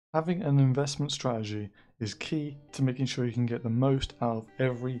Having an investment strategy is key to making sure you can get the most out of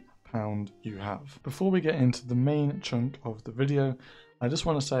every pound you have. Before we get into the main chunk of the video, I just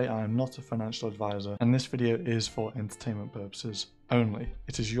want to say I am not a financial advisor and this video is for entertainment purposes only.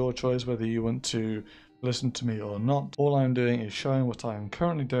 It is your choice whether you want to listen to me or not. All I'm doing is showing what I am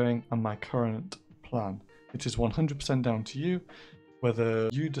currently doing and my current plan. It is 100% down to you whether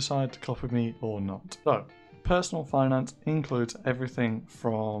you decide to copy me or not. So, personal finance includes everything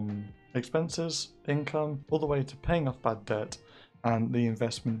from expenses, income, all the way to paying off bad debt and the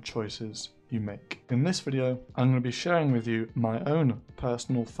investment choices you make. In this video, I'm going to be sharing with you my own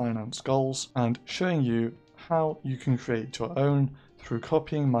personal finance goals and showing you how you can create your own through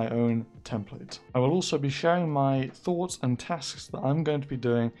copying my own template. I will also be sharing my thoughts and tasks that I'm going to be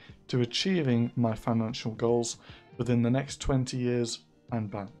doing to achieving my financial goals within the next 20 years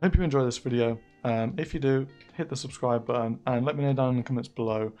and bang. Hope you enjoy this video. If you do, hit the subscribe button and let me know down in the comments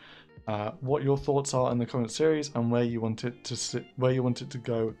below what your thoughts are in the comment series and where you want it to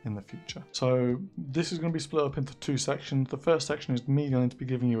go in the future. So this is going to be split up into two sections. The first section is me going to be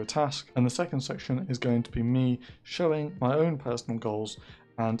giving you a task, and the second section is going to be me showing my own personal goals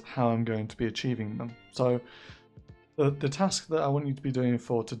and how I'm going to be achieving them. So the task that I want you to be doing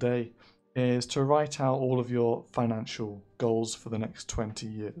for today is to write out all of your financial goals for the next 20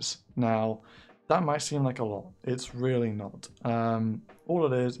 years. Now, that might seem like a lot. It's really not. All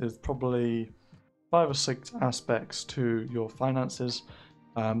it is probably 5 or 6 aspects to your finances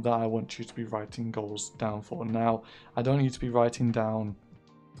that I want you to be writing goals down for. Now, I don't need to be writing down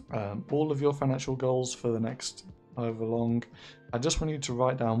all of your financial goals for the next however long. I just want you to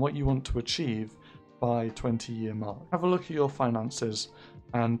write down what you want to achieve by 20-year mark. Have a look at your finances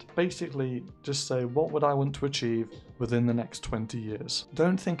and basically just say, what would I want to achieve within the next 20 years?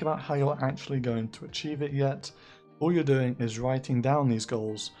 Don't think about how you're actually going to achieve it yet. All you're doing is writing down these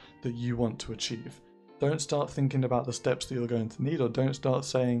goals that you want to achieve. Don't start thinking about the steps that you're going to need, or don't start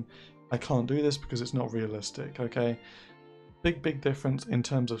saying, I can't do this because it's not realistic, okay? Big difference in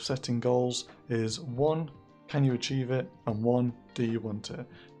terms of setting goals is 1, can you achieve it? And 1, do you want it?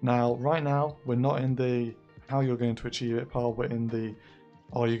 Now, right now, we're not in the how you're going to achieve it part, we're in the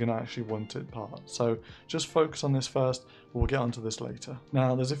are you going to actually want it part. So just focus on this first, we'll get onto this later.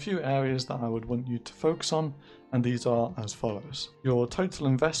 Now there's a few areas that I would want you to focus on, and these are as follows. Your total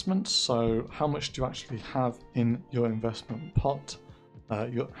investments, so how much do you actually have in your investment pot?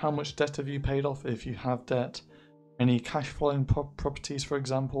 How much debt have you paid off if you have debt? Any cash flowing properties, for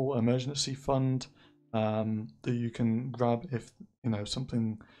example, emergency fund that you can grab if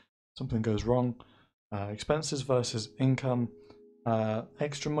something goes wrong. Expenses versus income.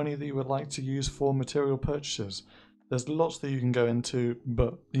 Extra money that you would like to use for material purchases. There's lots that you can go into,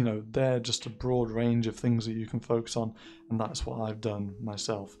 but they're just a broad range of things that you can focus on, and that's what I've done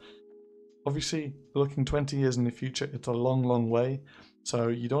myself. Obviously, looking 20 years in the future, it's a long way, so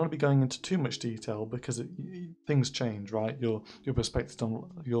you don't want to be going into too much detail because things change, right? Your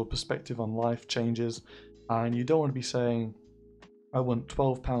perspective on life changes, and you don't want to be saying, I want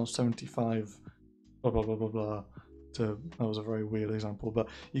 £12.75, blah blah blah blah blah. That was a very weird example, but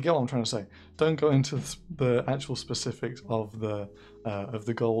you get what I'm trying to say. Don't go into the actual specifics of the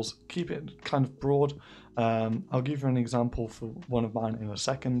goals. Keep it kind of broad. I'll give you an example for one of mine in a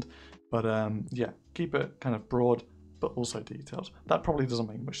second, but yeah, keep it kind of broad but also detailed. That probably doesn't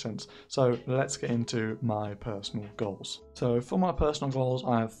make much sense. So let's get into my personal goals. So for my personal goals,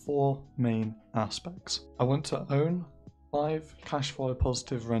 I have 4 main aspects. I want to own 5 cash flow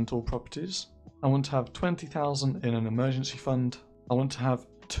positive rental properties. I want to have 20,000 in an emergency fund. I want to have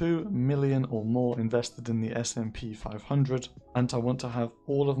 2 million or more invested in the S&P 500, and I want to have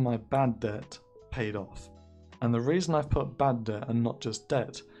all of my bad debt paid off. And the reason I've put bad debt and not just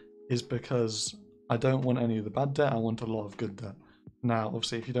debt is because I don't want any of the bad debt, I want a lot of good debt. Now,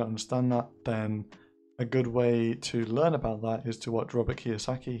 obviously, if you don't understand that, then a good way to learn about that is to watch Robert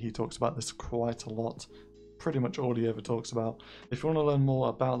Kiyosaki. He talks about this quite a lot. Pretty much all he ever talks about. If you want to learn more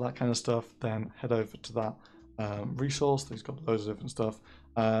about that kind of stuff, then head over to that resource. He's got loads of different stuff,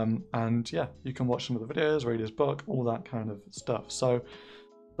 and yeah, you can watch some of the videos, read his book, all that kind of stuff. So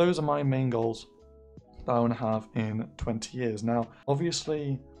those are my main goals that I want to have in 20 years. Now,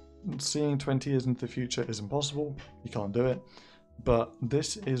 obviously, seeing 20 years into the future is impossible. You can't do it, but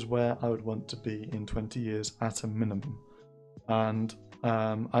this is where I would want to be in 20 years at a minimum. And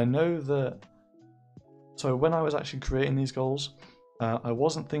I know that. So when I was actually creating these goals, I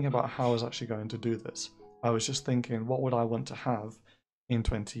wasn't thinking about how I was actually going to do this. I was just thinking, what would I want to have in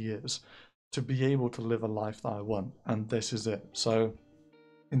 20 years to be able to live a life that I want? And this is it. So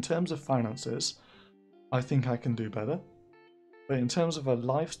in terms of finances, I think I can do better. But in terms of a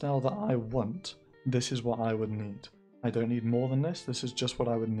lifestyle that I want, this is what I would need. I don't need more than this. This is just what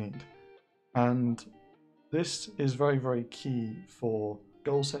I would need. And this is very, very key for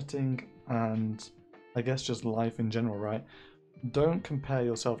goal setting and I guess just life in general, right? Don't compare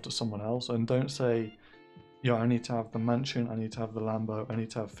yourself to someone else and don't say, yeah, I need to have the mansion, I need to have the Lambo, I need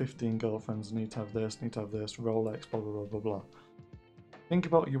to have 15 girlfriends, I need to have this, I need to have this, Rolex, blah, blah, blah, blah, blah. Think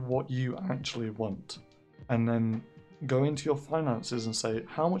about what you actually want and then go into your finances and say,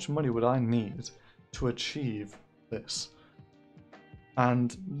 how much money would I need to achieve this?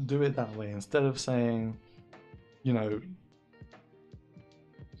 And do it that way instead of saying, you know,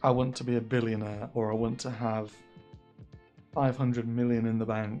 I want to be a billionaire or I want to have 500 million in the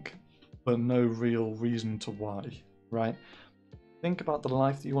bank, but no real reason to why, right? Think about the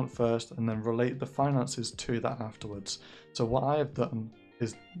life that you want first and then relate the finances to that afterwards. So what I have done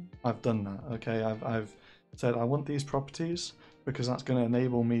is I've done that, okay? I've said I want these properties because that's going to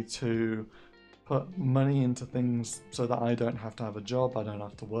enable me to put money into things so that I don't have to have a job, I don't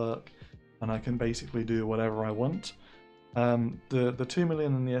have to work, and I can basically do whatever I want. The 2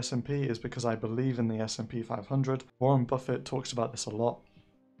 million in the S&P is because I believe in the S&P 500. Warren Buffett talks about this a lot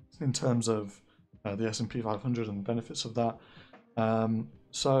in terms of the S&P 500 and the benefits of that.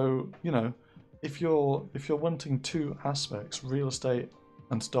 So, you know, if you're wanting two aspects, real estate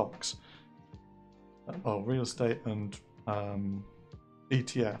and stocks, or real estate and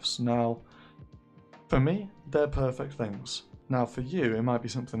ETFs, now for me, they're perfect things. Now for you, it might be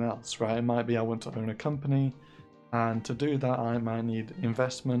something else, right? It might be I want to own a company, and to do that, I might need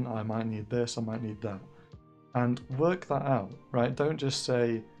investment, I might need this, I might need that. And work that out, right? Don't just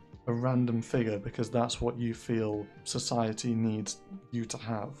say a random figure because that's what you feel society needs you to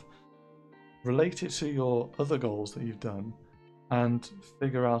have. Relate it to your other goals that you've done and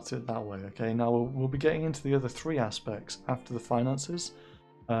figure out it that way, okay? Now we'll be getting into the other three aspects after the finances,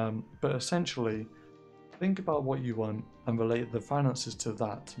 but essentially, think about what you want and relate the finances to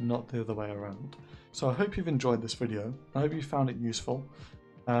that, not the other way around. So I hope you've enjoyed this video. I hope you found it useful.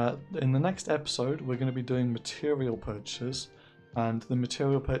 In the next episode, we're going to be doing material purchases and the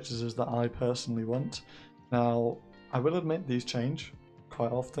material purchases that I personally want. Now, I will admit these change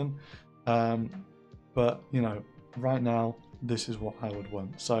quite often, but you know, right now, this is what I would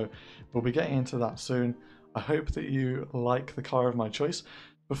want. So we'll be getting into that soon. I hope that you like the car of my choice.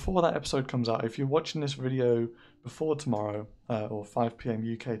 Before that episode comes out, if you're watching this video before tomorrow or 5 PM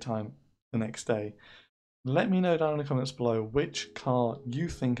UK time the next day, let me know down in the comments below which car you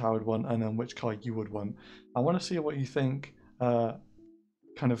think I would want and then which car you would want. I want to see what you think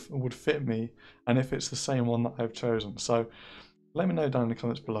kind of would fit me and if it's the same one that I've chosen. So let me know down in the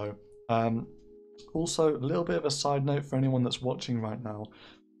comments below. Also, a little bit of a side note for anyone that's watching right now.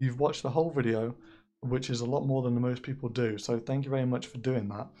 You've watched the whole video, which is a lot more than most people do, so thank you very much for doing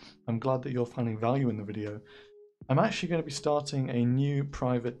that. I'm glad that you're finding value in the video. I'm actually going to be starting a new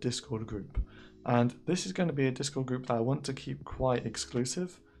private Discord group, and this is going to be a Discord group that I want to keep quite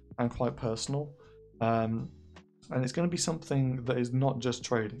exclusive and quite personal, and it's going to be something that is not just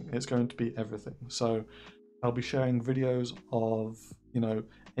trading, it's going to be everything. So I'll be sharing videos of, you know,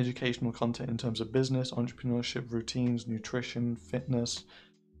 educational content in terms of business, entrepreneurship, routines, nutrition, fitness,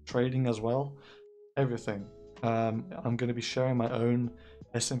 trading as well. Everything. I'm going to be sharing my own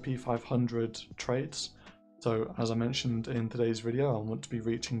S&P 500 trades. So as I mentioned in today's video, I want to be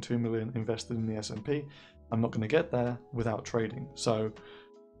reaching 2 million invested in the S&P. I'm not going to get there without trading. So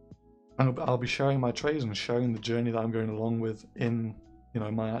I'll be sharing my trades and sharing the journey that I'm going along with in, you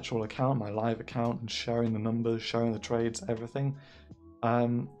know, my actual account, my live account, and sharing the numbers, sharing the trades, everything.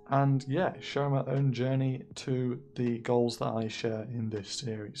 And yeah, sharing my own journey to the goals that I share in this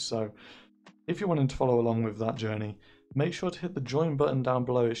series. So if you're wanting to follow along with that journey, make sure to hit the join button down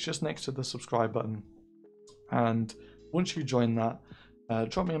below. It's just next to the subscribe button. And once you join that,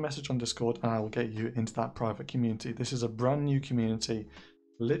 drop me a message on Discord and I will get you into that private community. This is a brand new community.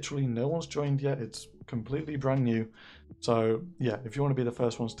 Literally no one's joined yet. It's completely brand new. So yeah, if you want to be the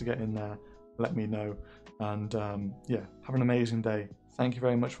first ones to get in there, let me know. And yeah, have an amazing day. Thank you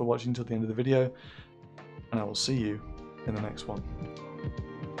very much for watching till the end of the video, and I will see you in the next one.